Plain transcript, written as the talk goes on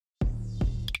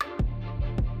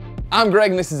I'm Greg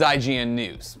and this is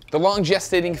ign-news. The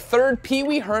long-gestating third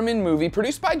Pee-wee Herman movie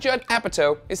produced by Judd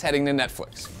Apatow is heading to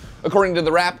Netflix. According to the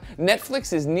Wrap,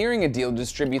 Netflix is nearing a deal to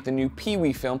distribute the new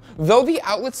Pee-wee film, though the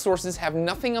outlet's sources have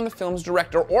nothing on the film's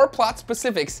director or plot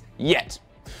specifics yet.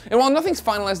 And while nothing's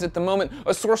finalized at the moment,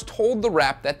 a source told the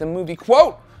Wrap that the movie,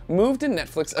 quote, moved to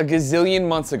Netflix a gazillion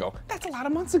months ago. That's a lot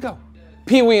of months ago.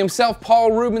 Pee-wee himself,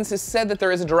 Paul Reubens, has said that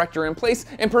there is a director in place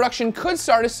and production could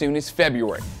start as soon as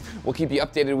February. We'll keep you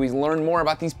updated as we learn more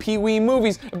about these Pee-wee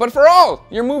movies. But for all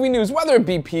your movie news, whether it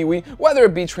be Pee-wee, whether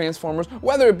it be Transformers,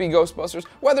 whether it be Ghostbusters,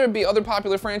 whether it be other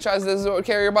popular franchises that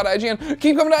carry about IGN,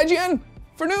 keep coming to IGN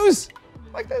for news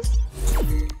like this.